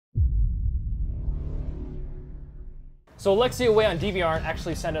So Alexia Way on DeviantArt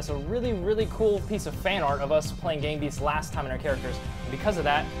actually sent us a really cool piece of fan art of us playing Gang Beasts last time in our characters. And because of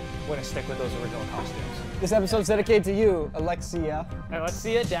that, we're gonna stick with those original costumes. This episode's dedicated to you, Alexia.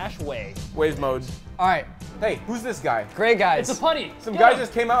 Alexia-Way. Wave mode. All right. Hey, who's this guy? Great guys. It's a putty. Some guy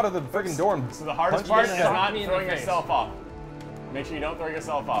just came out of the freaking dorm. So the hardest part is not throwing yourself off. Make sure you don't throw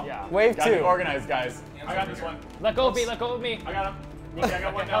yourself off. Yeah. Wave Gotta be 2. organized, guys. I got this one. Let go of me, let go of me. I got him. Okay, I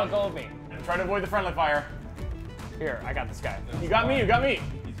got one down. Let go of me. And try to avoid the friendly fire. Here, I got this guy. You got me, you got me.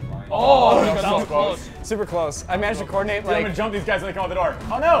 Oh, that was close. Super close. I managed to coordinate I'm like. gonna jump these guys when they come out the door.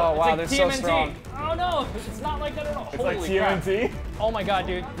 Oh no! Oh wow, it's they're like so TMNT. strong. Oh no, it's not like that at all. It's Holy like crap. TMNT. Oh my god,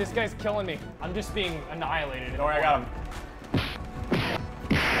 dude, this guy's killing me. I'm just being annihilated. Don't worry, I got him.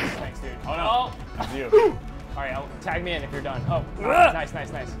 Thanks, dude. Oh no. Oh. It's you. All right, tag me in if you're done. Oh, nice.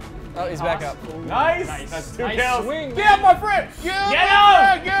 Oh, he's back up. Nice. Nice. That's 2 Nice kills. swing, Get up, my friend! Get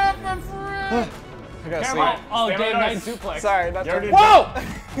him! Get up, my friend! I gotta Careful. sleep. Oh, Stand damn, by nice us. suplex. Sorry, not You already trying. Whoa!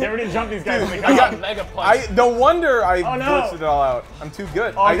 You already jumped these guys when they I come got- out. Mega punch. No wonder I Oh, no. glitched it all out. I'm too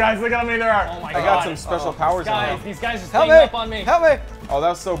good. Oh guys, look how many there are. Oh my I god. got some special powers on Guys, me. these guys just Help ganging me! up on me. Help me! Oh, that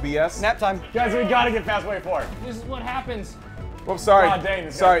was so BS. Nap time. Guys, we gotta get past wave 4. This is what happens. Whoops, sorry. God dang,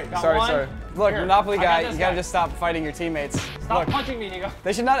 this sorry, guy got sorry, one. sorry. Look, Here, Monopoly I got guy, this you gotta guy. just stop fighting your teammates. Stop Look, punching me, Nico.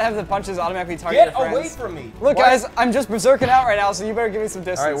 they should not have the punches automatically target Get your away friends. from me. Look, What? guys, I'm just berserking out right now, so you better give me some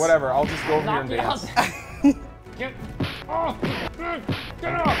distance. All right, whatever. I'll just go over here Knock and me out. dance. Get off.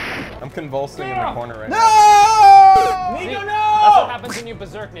 Get off. I'm convulsing in the corner right now. No! Nico, no! That's what happens when you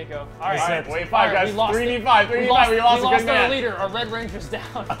berserk, Nico. All right, Alright, wave 5, All right, guys. we lost 3v5, 3v5. We We lost lost a our good man. leader. Our Red Ranger's down.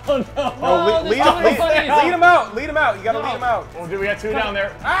 Oh no. No, Oh, lead there's too many him buddies. out. Lead him out. You gotta No. lead him out. Oh, dude, we got 2 down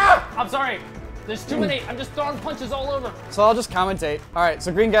there. Ah! I'm sorry. There's too many. I'm just throwing punches all over. So I'll just commentate. All right,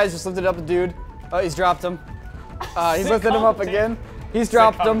 so green guy's just lifted up a dude. Oh, he's dropped him. He's Sick lifted him up commentate. again. He's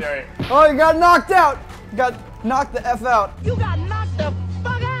dropped him. commentary. Oh, he got knocked out. He got knocked the F out. You got knocked the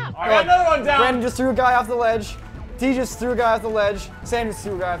fuck out! I got another one down. Brandon just threw a guy off the ledge. D just threw a guy off the ledge. Sam just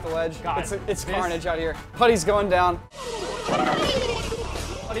threw a guy off the ledge. God, It's this- carnage out here. Putty's going down.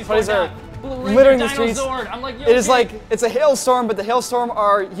 Buddies are Blue littering the Ranger, streets. Dino Zord. I'm like, yo, It is kid. like, it's a hailstorm, but the hailstorm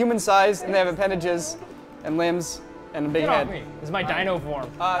are human-sized, and they have appendages and limbs and a big Get off head. me. This is my dino form.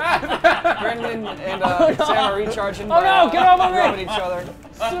 Brandon and Sam are recharging Oh no, get off of me! rubbing each other.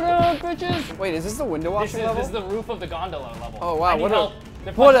 Sit down, bitches. Wait, is this the window This washing is, level? this is the roof of the gondola level. Oh wow, I need what help. a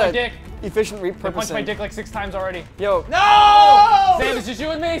They what punched my a dick. efficient They punched my repurposing. dick like 6 times already. Yo, No! Sam, it's just you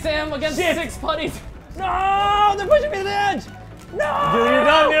and me, Sam, against 6 putties. No, they're pushing me to the edge. No. Dude, you're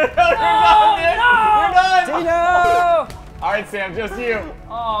done, dude. You're done, dude. No! You're done. Dino! All right, Sam, just you.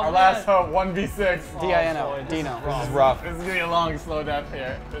 Oh, Our man. last hope, 1v6. D-I-N-O, boy, this Dino. This is rough. This is gonna be a long, slow death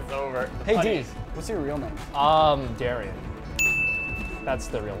here. It's over. Hey D, Putties. what's your real name? Darian. That's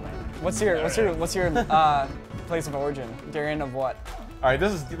the real name. What's your place of origin? Darian of what? All right,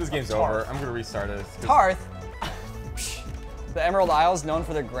 this game's over. I'm gonna restart it. Tarth. The Emerald Isles, known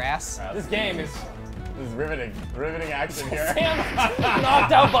for their grass. This game is This is riveting. Riveting action here. Sam's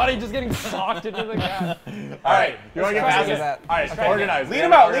knocked out body just getting socked into the ground. All right, you want to get Let's past try this? that. All right, Okay. organize. Lead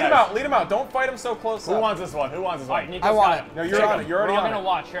him out. Lead him out. Lead him out. Don't fight him so close. Who up. wants this one? Who wants this All right, one? Nico's I want got it. him. No, you're on it. You're We're already all on gonna it.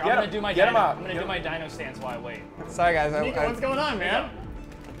 watch here. I'm Get gonna him. do my Get him dino. out. I'm gonna do my dino stance while I wait. Sorry guys, Nico, what's going on, man?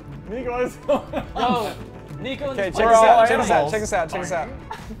 Nico, what's going on? Yo, Nico and Okay, this check We're us all out, check us out, animals. check us out, check us out.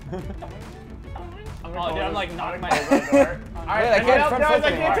 Oh, dude, I'm like knocking my All right, Wait, I anyone can't else, front guys? I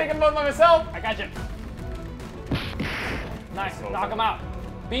flip can't him. take them both by myself. I got you. Nice, knock him out.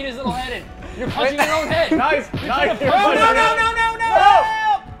 Beat his little head in. You're punching your own head. Nice, nice. Oh,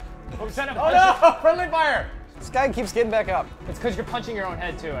 no. Instead of Oh punching- no! Friendly fire. This guy keeps getting back up. It's because you're punching your own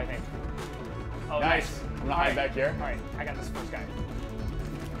head too, I think. Oh, Nice. I'm gonna hide back here. All right, I got this first guy.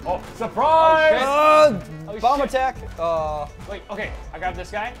 Oh, surprise! Oh, Oh, Bomb shit. attack. Wait, okay, I grabbed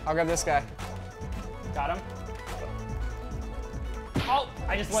this guy. I'll grab this guy. Got him. Oh,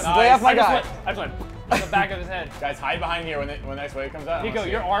 I just went. Lay off my I just guy. went. I just went on the back of his head. Guys, hide behind here when the next wave comes out. I Nico, wanna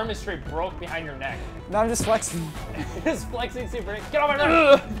see your it. arm is straight broke behind your neck. No, I'm just flexing. Just flexing super. Get over there.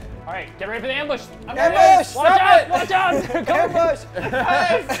 All right, get ready for the ambush. Ambush! Watch Stop out! it! Watch out! Come on. Ambush!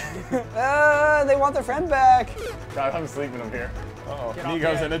 They want their friend back. God, I'm sleeping up here. Uh-oh. off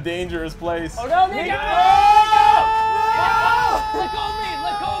Nico's the in a dangerous place. Oh no, Nico! Let go of me!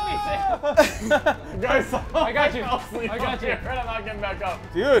 Let go of me, Sam! Guys, I got you. I'll sleep I got up you. here. I'm not getting back up.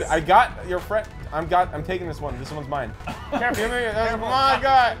 Dude, I got your friend. I'm taking this one. This one's mine. Careful. Come on,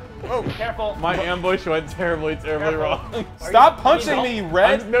 God. Whoa. Careful. My ambush went terribly wrong. Stop punching me,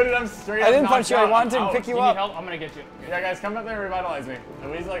 Red. No, dude, I'm straight up I didn't punch you, I knocked out. wanted to I'm pick out. you You up. need help? I'm gonna get you. Yeah, guys, come up there and revitalize me.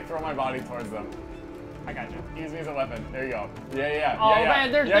 At least, like, throw my body towards them. I got you. Use me as a weapon. There you go. Yeah. Oh, yeah.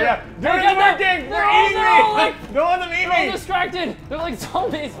 man, they're Dude, it's they're working! They're eating me! Don't let them eat They're all me! distracted. They're like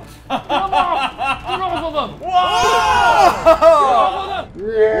zombies. Get them off. Get off of them. Whoa! Get off of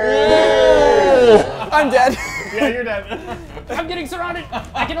them. I'm dead. Yeah, you're dead. I'm getting surrounded.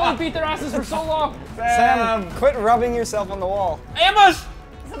 I can only beat their asses for so long. Sam, quit rubbing yourself on the wall. Ambush!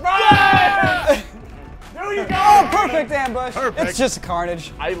 Surprise! There you go! Perfect ambush. Perfect. It's just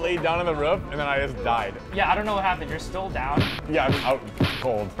carnage. I laid down on the roof and then I just died. Yeah, I don't know what happened. You're still down. Yeah, I'm out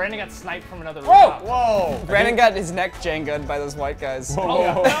cold. Brandon got sniped from another Whoa! rooftop. Whoa! Brandon got his neck Jenga by those white guys.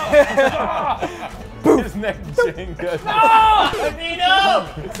 Whoa! His neck Jenga. Oh! No!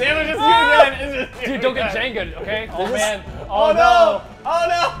 Sam was just you again. Dude, don't get Jenga, okay? Oh, man. Oh no! Oh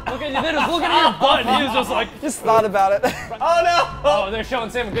no! Look at you. They're just looking at your butt. He was just like, Just thought about it. Oh no! oh, they're showing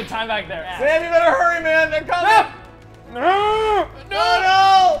Sam a good time back there. Sam, you better hurry, man. They're coming. No!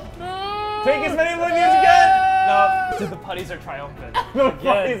 No! Take as many wood as you can. No. Dude, the putties are triumphant. The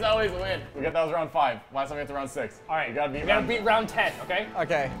puppies always win. We got that was round 5. Last time we got to round 6. All right, we gotta beat we gotta round. beat round 10, okay?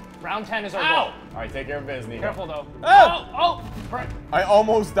 Okay. Round 10 is our Ow! goal. All right, take care of business, Nico. Careful though. Ah! Oh! I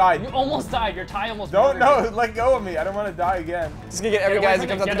almost died. You almost died. Your tie almost. Don't murdered you. let go of me. I don't want to die again. Just gonna get every Get away guy from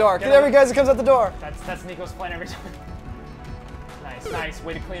that comes it. out Get the door. it. Get Get every away. guy that comes out the door. That's Nico's plan every time. Nice.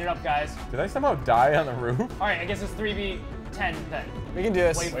 Way to clean it up, guys. Did I somehow die on the roof? All right, I guess it's 3v10 then. We can do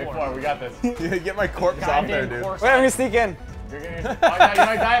this. Wait. Wait for it. We got this. Yeah, get my corpse off there, Goddamn dude. course. Wait, I'm gonna sneak in. You're gonna. Oh yeah, you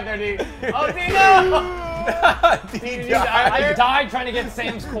might die up there, D. Oh, D, no! I died trying to get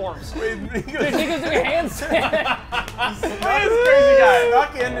Sam's corpse. Wait, Dude, Nico's doing a handstand. This crazy guy.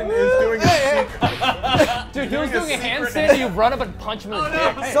 Snuck in and is doing a secret. Dude, he was Doing a doing a secret handstand and you run up and punch him in the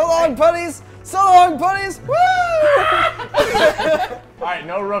dick. So long, putties. So long, putties. Woo! All right,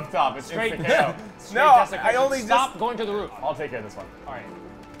 no rooftop. It's Straight- instant KO. No, I only Stop going to the roof. I'll take care of this one. All right.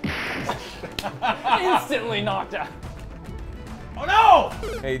 Instantly knocked out. Oh no!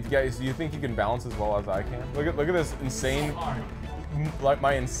 Hey guys, do you think you can balance as well as I can? Look at this insane, like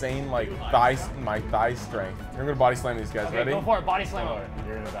my insane thigh strength. I'm gonna body slam these guys. Okay, Ready? go for it. Body slam Oh, him.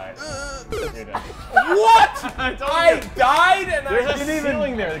 you're gonna die. You're dead. What? I told I you. died and There's I a didn't even.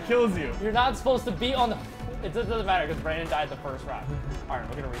 ceiling there that kills you. You're not supposed to be on the. It doesn't matter because Brandon died the first round. All right,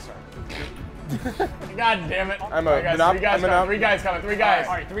 we're gonna restart. God damn it. I'm All right, guys, an up- three guys I'm an coming. up. 3 guys coming. 3 guys.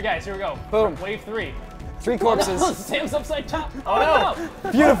 All right, 3 guys. Here we go. Boom. Wave 3. 3 corpses. Sam's upside down. Oh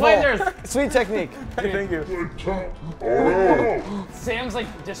no! Beautiful. Blinders. Sweet technique. Thank you. Sam's like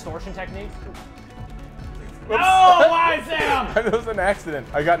distortion technique. Oh, why, Sam? That was an accident.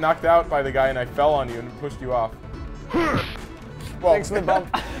 I got knocked out by the guy and I fell on you and pushed you off. Well, Thanks for the bump.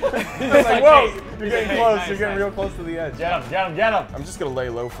 I was like, whoa, you're getting Nice, close. nice, You're getting nice. real close to the edge. Get him, get him, get him. I'm just gonna lay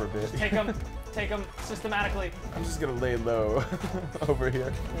low for a bit. Take him systematically. I'm just gonna lay low over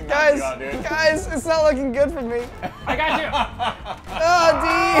here. Guys, God, dude. it's not looking good for me. I got you. Oh, D.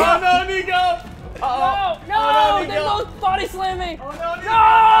 Oh no, Nico! No, no, they Nico. both body slam me. Oh no, Nico!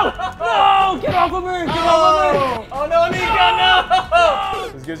 No, get off of me. Get off of me. Oh no, Nico, no!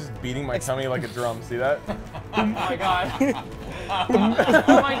 This guy's just beating my tummy like a drum. See that? Oh my god. Oh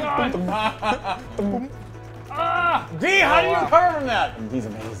my god. Ah! D, how do you recover from that? He's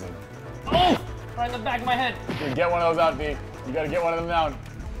amazing. Oh! Right in the back of my head. Dude, get one of those out, D. You gotta get one of them down.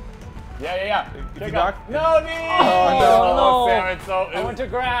 Yeah. If Kick you up. knock- No, D! no. Sam, it's so. I went to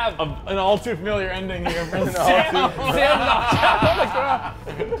grab. An all too familiar ending here for Sam knocked out on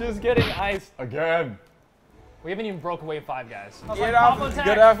the ground. Just getting iced. Again. We haven't even broke wave 5, guys. Get off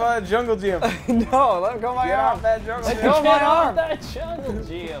that jungle gym. No, let go of my Get arm. off that jungle Let gym. go of my Get off arm. that jungle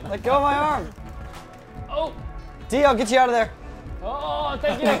gym. Let go of my arm. Oh! D, I'll get you out of there. Oh,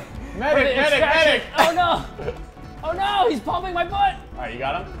 thank you. Medic, medic! Oh no! Oh no, he's pumping my butt! Alright, you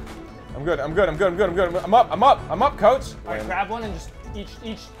got him? I'm good. I'm up, coach. Alright, grab one and just each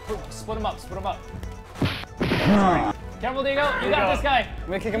split him up. Careful, Nico. You got this guy. I'm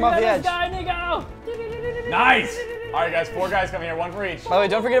gonna kick him You off got the this edge. guy, Nico. Nice! Alright, guys, 4 guys coming here, 1 for each. By the way,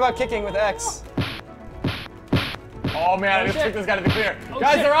 don't forget about kicking with X. Oh man, I just shit. took this guy to the clear. Oh,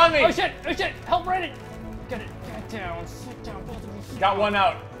 Guys, shit. they're on me! Oh shit! Help Brandon! Get it. Get down. Sit down, both of you. Got one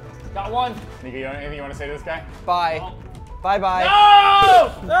out. Got one. Nico, you have anything you want to say to this guy? Bye. Oh. Bye-bye.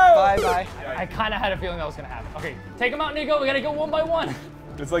 No! Bye-bye. I kind of had a feeling that was gonna happen. Okay, take him out, Nico. We gotta go one by one.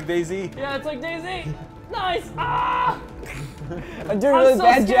 It's like DayZ. Yeah, it's like DayZ. Nice. Ah! I'm doing a I'm really so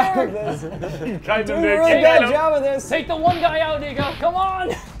bad job scared. of this. Kind of Doing a did. really Kick bad him. job of this. Take the one guy out, Nico. Come on.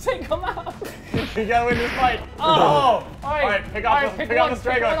 Take him out. You gotta win this fight. Oh. All right. right, pick All up right, the, pick pick up one, the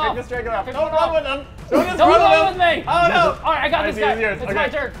straggler. pick one Pick the straggler up. Pick Don't one run up. with them. Don't just Don't run run with with me. Oh no! All right, I got this guy. It's my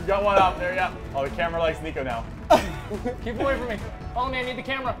turn. You got one out. There, yeah. Oh, the camera likes Nico now. Keep away from me. Follow me. I need the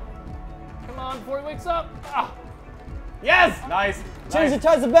camera. Come on before he wakes up. Ah. Yes! Nice. Change the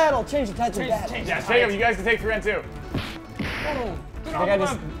tides of battle. Change the tides of Change, battle. change Yeah, the Jacob, tides. you guys can take 3 on 2. Boom. Get I off think I of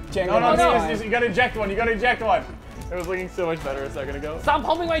just him. jangled No, my no, spine. you gotta eject one. You gotta eject one. It was looking so much better a second ago. Stop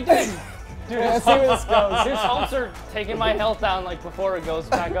pumping my dick. Dude, Let's see where this goes. his pumps are taking my health down like before it goes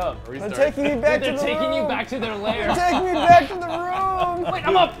back up. They're taking me back They're to the room. taking you back to their lair. Take me back to the room. Wait,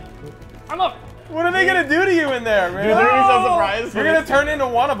 I'm up. I'm up. What are they gonna do to you in there, man? Dude, they're gonna be so surprised. You're gonna turn into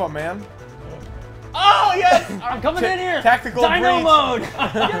one of them, man. Oh, yes! I'm coming in here. Tactical Dino breach. mode.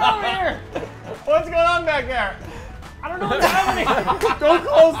 Get over here. What's going on back there? I don't know what's happening. Don't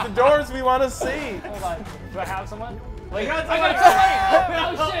close the doors. We want to see. Hold on. Do I have someone? Wait, got I got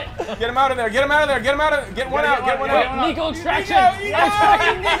someone. somebody. Oh shit. Get him out of there. Get him out of there. Get him out of there. Get one out. Get one out. Nico extraction. Drop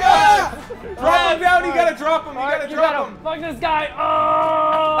him down. You gotta drop him. You gotta You drop gotta him. fuck this guy.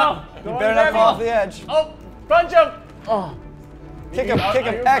 Oh. You better not fall off the edge. Oh, punch him! Kick him. Kick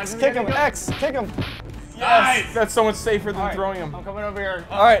him. X. Kick him. X. Kick him. Nice! That's so much safer than All right, throwing him. I'm coming over here.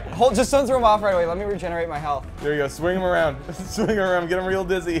 All right. Hold. Just don't throw him off right away. Let me regenerate my health. There you go. Swing him around. Swing him around. Get him real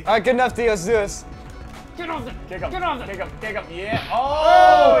dizzy. All right. Good enough, Dio. Let's do this. Get off the. Kick him. Get off the. Kick him. Kick him. Yeah.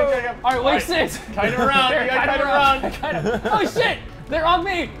 Oh! Kick him. All right, wave 6. Kite him around. There, You gotta kite kite him him around. Oh shit! They're on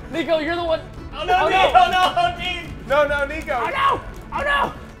me. Nico, you're the one. Oh no, Oh, Nico! no. No, Nico! No, no, Nico. Oh no! Oh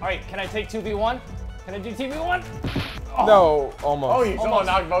no! All right, can I take 2v1? Can I do 2v1? No, almost. Oh, you someone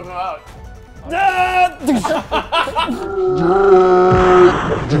knocked both of them out.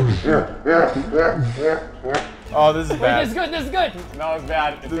 Oh, this is Wait, bad. this is good. This is good. No, it's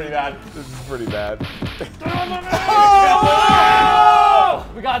bad. It's pretty bad. This is pretty bad. Oh!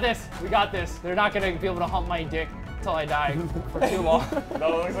 We got this. We got this. They're not gonna be able to hump my dick until I die for too long.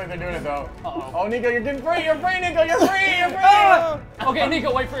 No, it looks like they're doing it though. Uh-oh. Oh, Nico, you're getting free. You're free, Nico. You're free. You're free. Okay,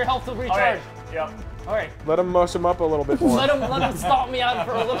 Nico, wait for your health to recharge. Okay. Yep. All right. Let him mush him up a little bit more. Let him stomp me out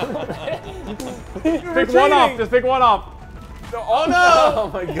for a little bit. Pick one off. Just pick one off. Oh no! Oh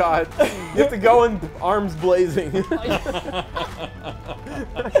my god. You have to go in arms blazing. There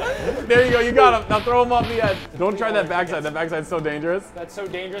you go. You got him. Now throw him off the edge. Don't try that backside. That backside's so dangerous. That's so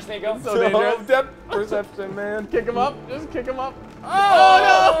dangerous, Nico. So dangerous. Depth perception, man. Kick him up. Just kick him up.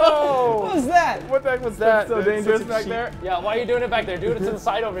 Oh, What was that? What the heck was that? So That's dangerous such a back cheat. there. Yeah, why are you doing it back there? Do it to the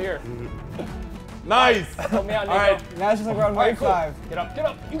side over here. Nice. Help me out, Nico. All right. Now it's just like we're on All right, wave cool. 5. Get up, get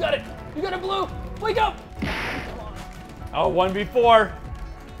up. You got it. You got it, Blue. Wake up. Oh, 1v4.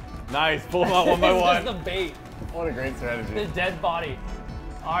 Nice. Pull them out one by This one. is the bait. What a great The strategy. dead body.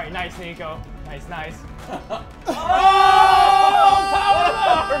 All right, nice, Nico. Nice, nice. Oh,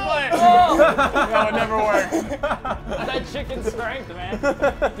 power play. No, it never worked. That chicken strength, man. Dude,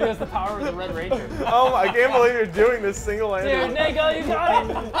 that's the power of the Red Ranger. Oh, I can't believe you're doing this Dude, single-handed. Nico, you got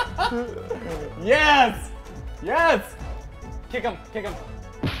it. Yes. Yes. Kick him, kick him.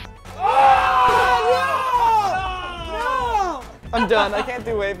 I'm done. I can't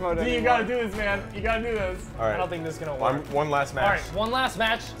do wave mode anymore. You gotta do this, man. You gotta do this. All I right. don't think this is gonna work. One last All match. right, one last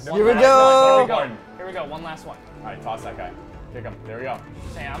match. Here we go. Here we go. Here we go. One last one. All right, toss that guy. Kick him. There we go.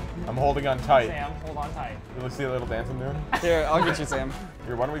 Sam, I'm holding on tight. Sam, hold on tight. You see the little dance I'm doing? Here, I'll get you, Sam.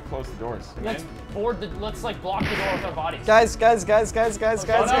 Here, why don't we close the doors? Let's board the. Let's like block the door with our bodies. Guys. Oh,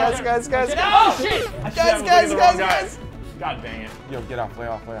 shit. Oh shit! Guys. God dang it. Yo, get off, lay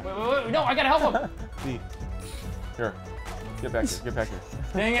off, lay off. Wait, no, I gotta help him. B. Here. Get back here, get back here.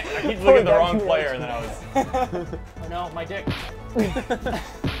 Dang it. I keep looking at the wrong player and then I was. Oh no, my dick.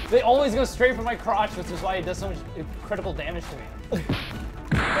 They always go straight for my crotch, which is why it does so much critical damage to me.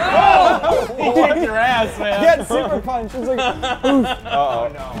 He kicked your ass, man. Get super punch. It's like, Uh-oh.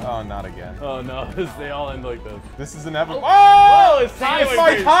 no. Oh, not again. Oh no, they all end like this. This is inevitable. Oh, it's Time It's was my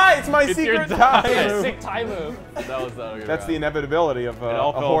crazy. tie! It's my It's your secret tie. tie! Yeah, sick tie move. That was that. That's the inevitability of It all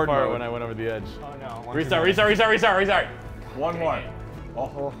a fell horde apart mode. when I went over the edge. Oh no. Restart. One more.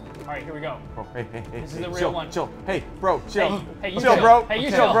 All right, here we go. Oh, hey, This is the real chill, one. Chill. Hey, bro, chill. Hey, you chill, bro. Hey, you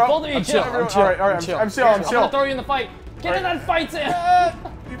I'm chill, bro. Both of you I'm chill. Everyone- chill. All right, I'm chill. I'm chill. I'm I'm chill. gonna throw you in the fight. Get in that fight, Sam.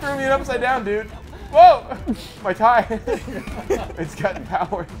 You threw me upside down, dude. Whoa! My tie. It's gotten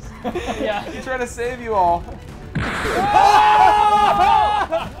powers. Yeah. He's trying to save you all.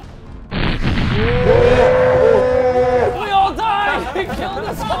 We all died. We killed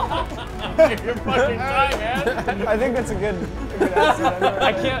us all. You're fucking time, man. I think that's a good answer.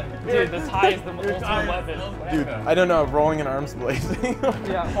 I can't, dude. This tie is the ultimate weapon. Dude, I don't know. Rolling in arms blazing.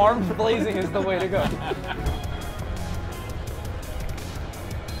 Yeah, arms blazing is the way to go.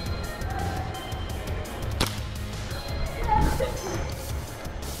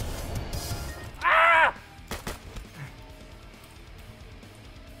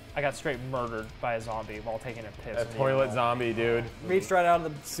 I I got straight murdered by a zombie while taking a piss. A toilet zombie, dude. Reached right out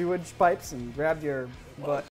of the sewage pipes and grabbed your butt.